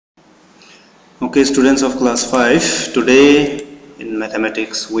Okay, students of class 5, today in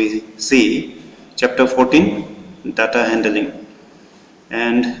mathematics we see chapter 14, data handling,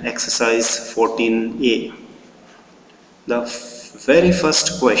 and exercise 14a. The very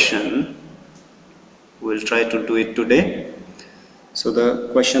first question, we'll try to do it today. So the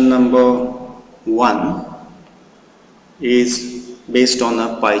question number 1 is based on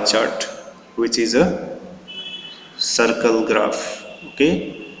a pie chart, which is a circle graph.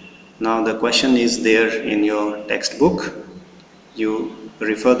 Okay. Now the question is there in your textbook. You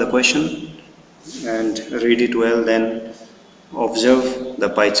refer the question and read it well, then observe the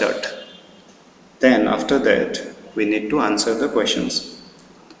pie chart. Then after that we need to answer the questions.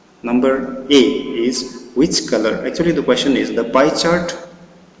 Number A is which color? Actually the question is the pie chart,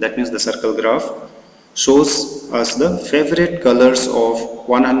 that means the circle graph, shows us the favorite colors of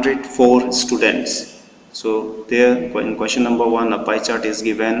 104 students. So there in question number 1 a pie chart is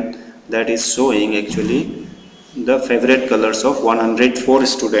given that is showing actually the favorite colors of 104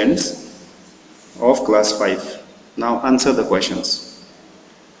 students of class 5. Now answer the questions.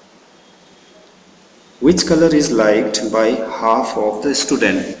 Which color is liked by half of the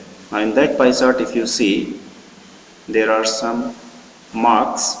student? Now in that pie chart, if you see, there are some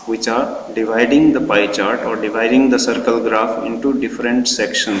marks which are dividing the pie chart or dividing the circle graph into different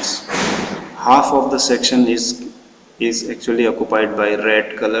sections. Half of the section is actually occupied by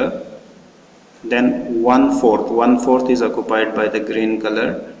red color. Then one fourth is occupied by the green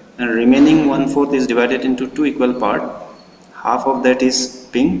color, and remaining 1/4 is divided into two equal parts. Half of that is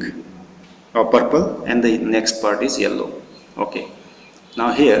pink or purple, and the next part is yellow. Okay.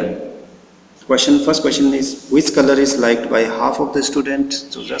 Now here, first question is which color is liked by half of the students?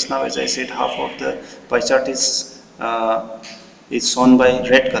 So just now, as I said, half of the pie chart is shown by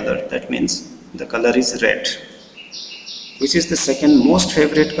red color. That means the color is red. Which is the second most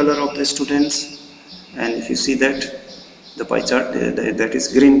favorite color of the students? And if you see that the pie chart, that is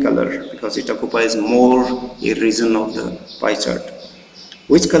green color, because it occupies more a region of the pie chart.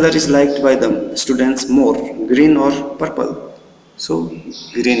 Which color is liked by the students more, green or purple? So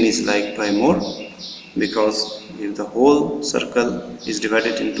green is liked by more, because if the whole circle is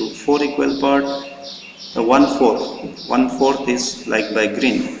divided into 4 equal parts, the 1/4 is liked by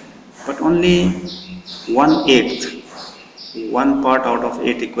green, but only 1/8, one part out of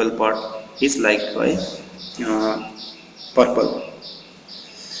 8 equal part is liked by purple.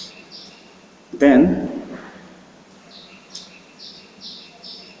 Then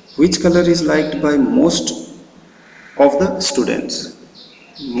which color is liked by most of the students?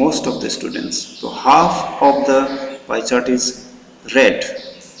 Most of the students. So half of the pie chart is red.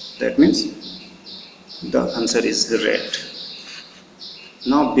 That means the answer is red.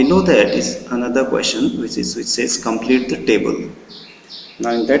 Now below that is another question which says complete the table.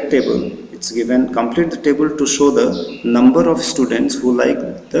 Now in that table it's given complete the table to show the number of students who like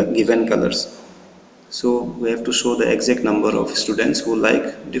the given colors. So we have to show the exact number of students who like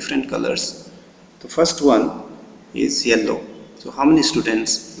different colors. The first one is yellow. So how many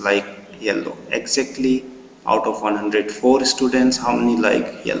students like yellow? Exactly out of 104 students, how many like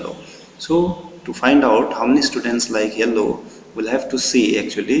yellow? So to find out how many students like yellow, we'll have to see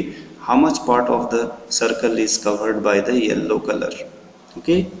actually how much part of the circle is covered by the yellow color.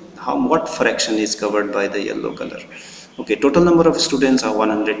 Okay, what fraction is covered by the yellow color? Okay, total number of students are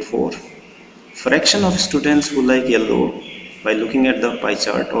 104. Fraction of students who like yellow, by looking at the pie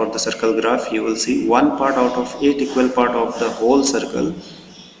chart or the circle graph, you will see one part out of 8 equal part of the whole circle.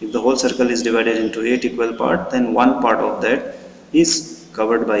 If the whole circle is divided into 8 equal parts, then one part of that is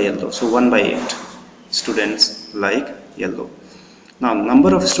covered by yellow. So 1/8 students like yellow. Now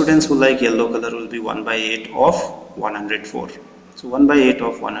number of students who like yellow color will be 1/8 of 104. So 1/8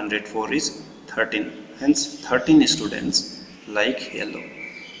 of 104 is 13. Hence 13 students like yellow.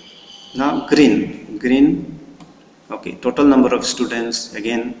 Now green. Okay, total number of students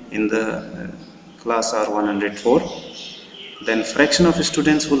again in the class are 104. Then fraction of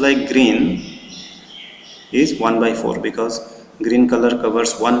students who like green is 1/4, because green color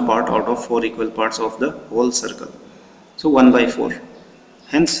covers one part out of 4 equal parts of the whole circle. So 1/4.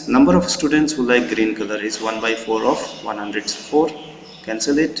 Hence number of students who like green color is 1/4 of 104.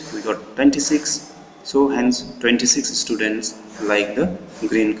 Cancel it, we got 26. So hence 26 students like the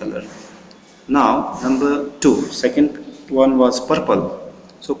green color. Now number 2, second one was purple.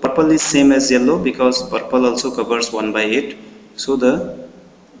 So purple is same as yellow, because purple also covers 1/8. So the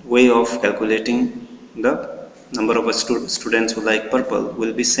way of calculating the number of students who like purple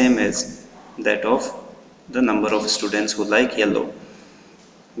will be same as that of the number of students who like yellow,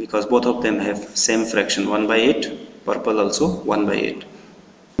 because both of them have same fraction 1/8, purple also 1/8.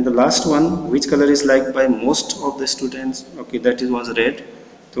 And the the last one, which color is liked by most of the students? Okay, that was red.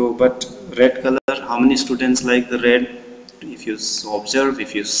 So but red color, how many students like the red? If you observe,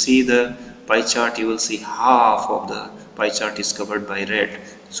 if you see the pie chart, you will see half of the pie chart is covered by red.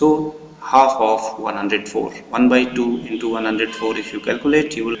 So half of 104, 1 by 2 into 104, if you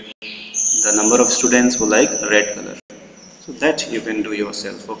calculate, you will the number of students who like red color. So that you can do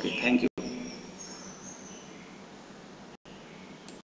yourself. Okay, thank you.